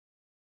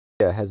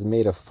Has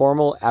made a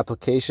formal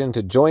application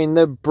to join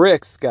the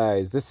Brics,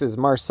 guys. This is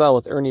Marcel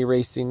with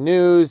Irnieracing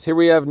News. Here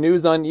we have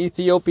news on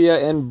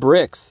Ethiopia and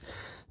Brics.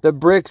 The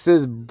Brics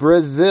is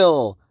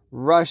Brazil,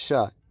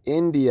 Russia,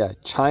 India,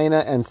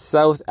 China, and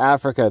South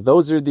Africa.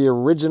 Those are the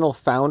original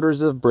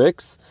founders of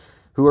Brics,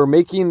 who are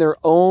making their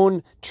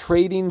own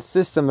trading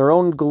system, their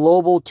own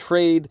global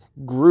trade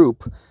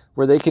group,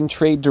 where they can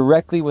trade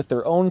directly with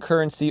their own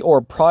currency or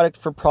product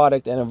for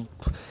product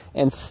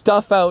and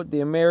stuff out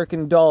the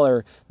American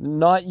dollar,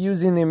 not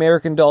using the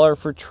American dollar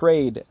for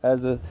trade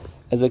as a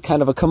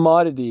kind of a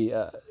commodity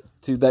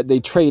that they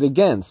trade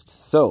against.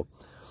 So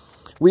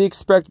we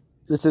expect,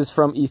 this is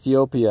from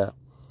Ethiopia.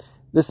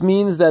 This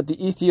means that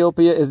the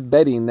Ethiopia is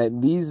betting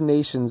that these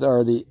nations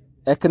are the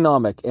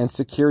economic and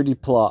security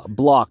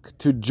bloc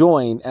to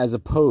join as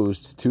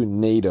opposed to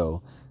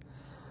NATO.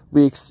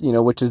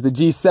 Which is the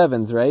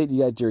G7s, right?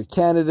 You got your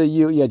Canada,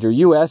 you had your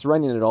US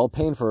running it all,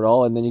 paying for it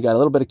all, and then you got a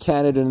little bit of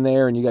Canada in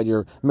there, and you got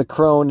your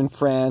Macron in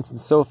France, and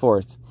so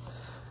forth.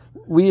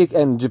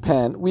 And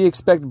Japan. We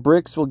expect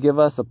Brics will give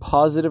us a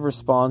positive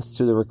response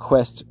to the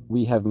request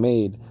we have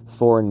made.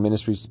 Foreign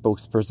Ministry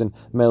spokesperson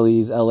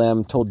Meles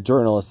Alem told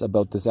journalists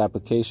about this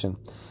application.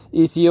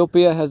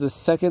 Ethiopia has the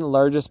second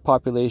largest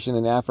population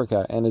in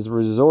Africa and is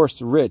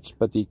resource rich,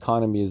 but the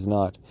economy is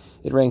not.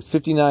 It ranks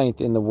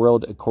 59th in the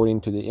world according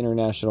to the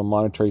International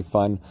Monetary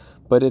Fund,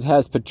 but it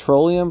has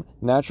petroleum,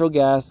 natural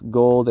gas,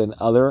 gold, and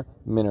other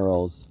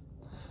minerals.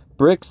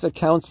 Brics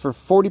accounts for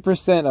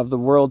 40% of the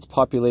world's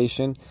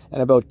population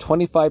and about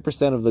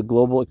 25% of the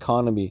global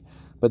economy,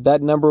 but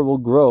that number will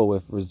grow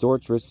if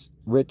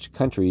resource-rich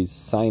countries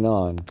sign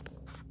on.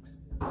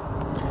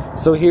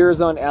 So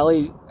here's on Al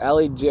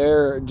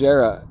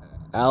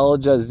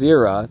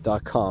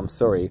Jazeera.com,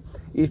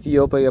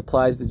 Ethiopia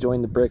applies to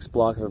join the Brics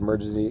bloc of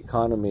emergency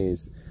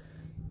economies.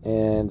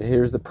 And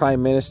here's the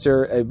Prime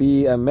Minister,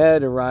 Abiy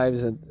Ahmed,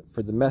 arrives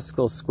for the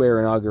Meskel Square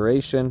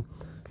inauguration,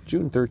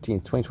 June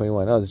 13th,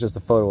 2021. Oh, it's just a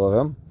photo of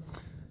him.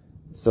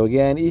 So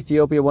again,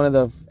 Ethiopia, one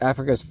of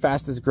Africa's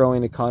fastest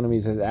growing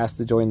economies, has asked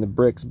to join the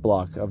Brics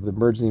bloc of the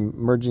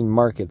emerging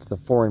markets, the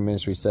Foreign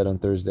Ministry said on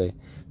Thursday.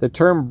 The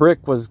term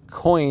BRIC was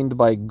coined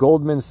by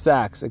Goldman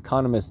Sachs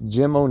economist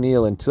Jim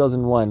O'Neill in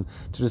 2001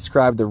 to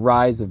describe the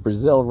rise of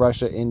Brazil,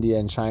 Russia, India,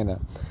 and China.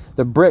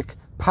 The BRIC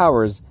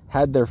powers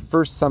had their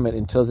first summit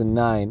in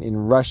 2009 in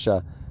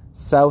Russia.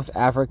 South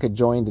Africa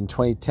joined in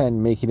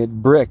 2010, making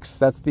it BRICS.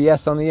 That's the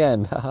S on the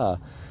end.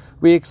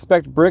 We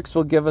expect Brics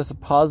will give us a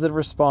positive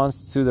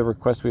response to the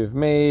request we have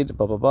made,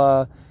 blah, blah,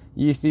 blah.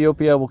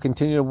 Ethiopia will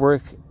continue to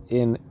work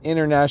in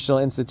international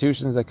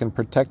institutions that can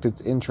protect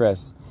its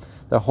interests.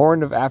 The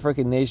Horn of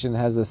Africa nation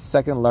has the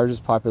second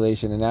largest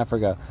population in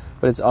Africa,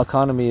 but its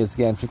economy is,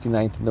 again,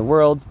 59th in the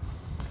world.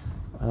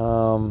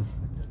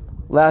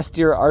 Last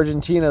year,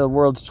 Argentina, the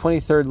world's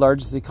 23rd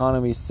largest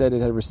economy, said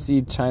it had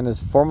received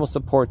China's formal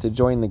support to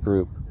join the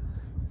group.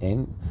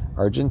 And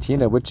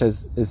Argentina, which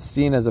is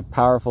seen as a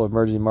powerful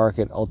emerging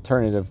market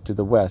alternative to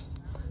the West.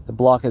 The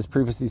bloc has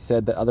previously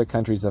said that other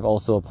countries have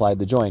also applied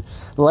to join.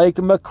 Like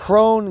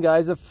Macron,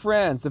 guys, of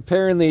France.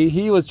 Apparently,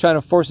 he was trying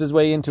to force his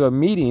way into a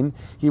meeting.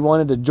 He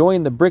wanted to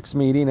join the BRICS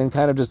meeting and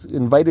kind of just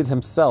invited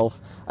himself.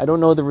 I don't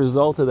know the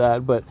result of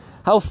that, but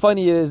how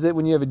funny is it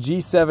when you have a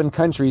G7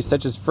 country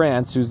such as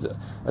France, who's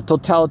a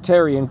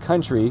totalitarian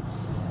country,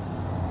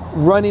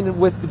 running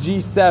with the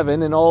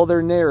G7 and all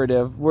their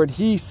narrative, where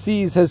he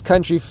sees his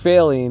country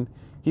failing,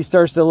 he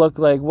starts to look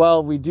like,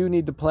 well, we do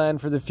need to plan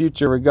for the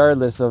future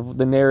regardless of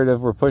the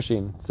narrative we're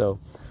pushing. So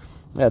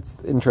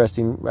that's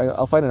interesting.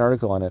 I'll find an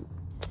article on it.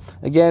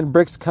 Again,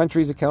 BRICS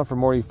countries account for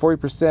more than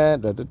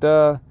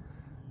 40%.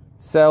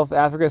 South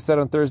Africa said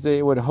on Thursday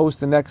it would host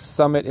the next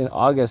summit in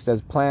August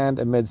as planned,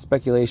 amid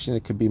speculation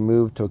it could be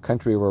moved to a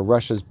country where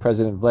Russia's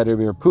President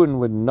Vladimir Putin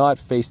would not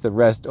face the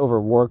arrest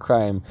over war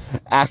crime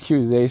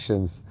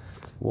accusations.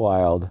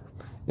 Wild.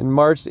 In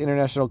March, the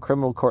International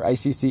Criminal Court,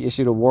 ICC,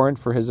 issued a warrant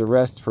for his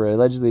arrest for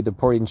allegedly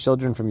deporting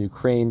children from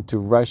Ukraine to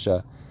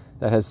Russia.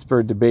 That has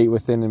spurred debate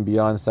within and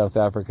beyond South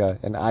Africa.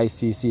 An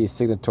ICC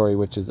signatory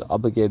which is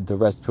obligated to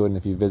arrest Putin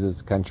if he visits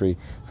the country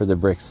for the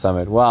BRICS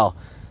summit. Well,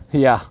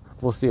 yeah,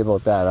 we'll see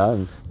about that.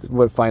 And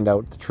we'll find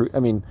out the truth.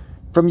 I mean,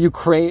 from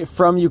Ukraine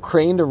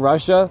to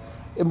Russia,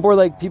 it's more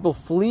like people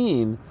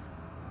fleeing,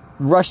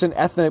 Russian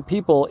ethnic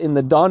people in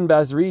the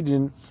Donbass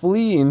region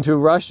fleeing to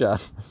Russia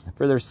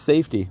for their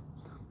safety.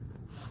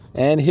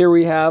 And here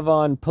we have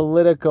on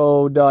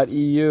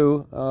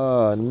Politico.eu.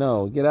 Oh,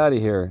 no. Get out of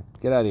here.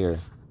 Get out of here.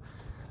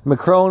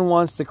 Macron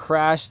wants to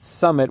crash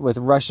summit with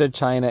Russia,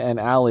 China, and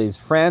allies.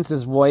 France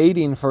is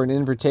waiting for an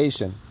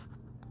invitation.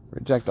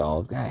 Reject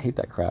all. I hate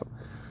that crap.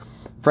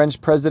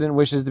 French president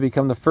wishes to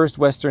become the first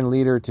Western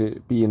leader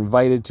to be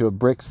invited to a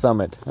BRICS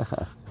summit.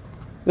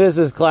 This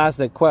is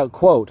classic.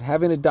 Quote,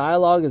 having a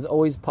dialogue is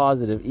always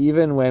positive,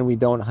 even when we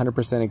don't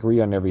 100% agree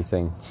on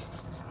everything.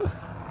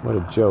 What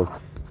a joke.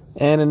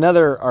 And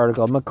another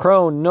article,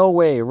 Macron, no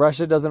way,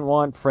 Russia doesn't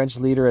want French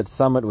leader at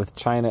summit with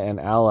China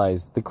and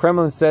allies. The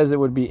Kremlin says it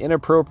would be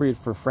inappropriate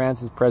for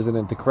France's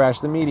president to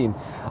crash the meeting.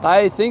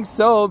 I think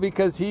so,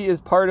 because he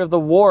is part of the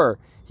war.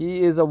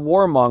 He is a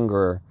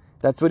warmonger.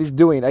 That's what he's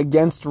doing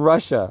against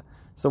Russia.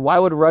 So why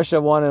would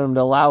Russia want him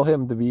to allow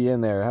him to be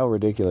in there? How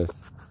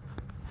ridiculous.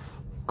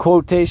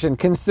 Quotation,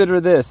 consider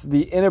this,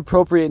 the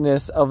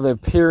inappropriateness of the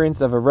appearance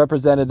of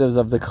representatives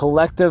of the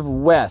collective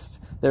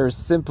West. There is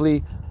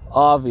simply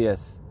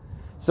obvious.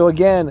 So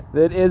again,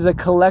 it is a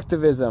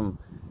collectivism.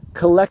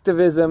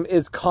 Collectivism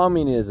is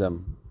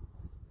communism.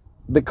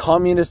 The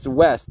communist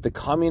West, the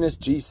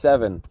communist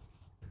G7.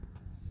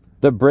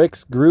 The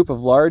Brics group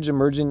of large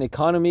emerging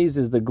economies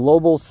is the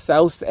global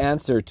South's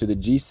answer to the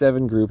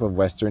G7 group of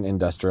Western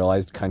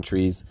industrialized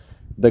countries,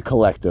 the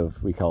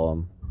collective, we call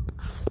them.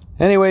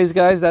 Anyways,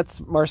 guys,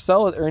 that's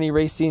Marcel with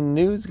Irnieracing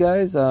News,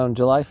 guys, on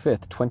July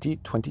 5th,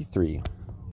 2023.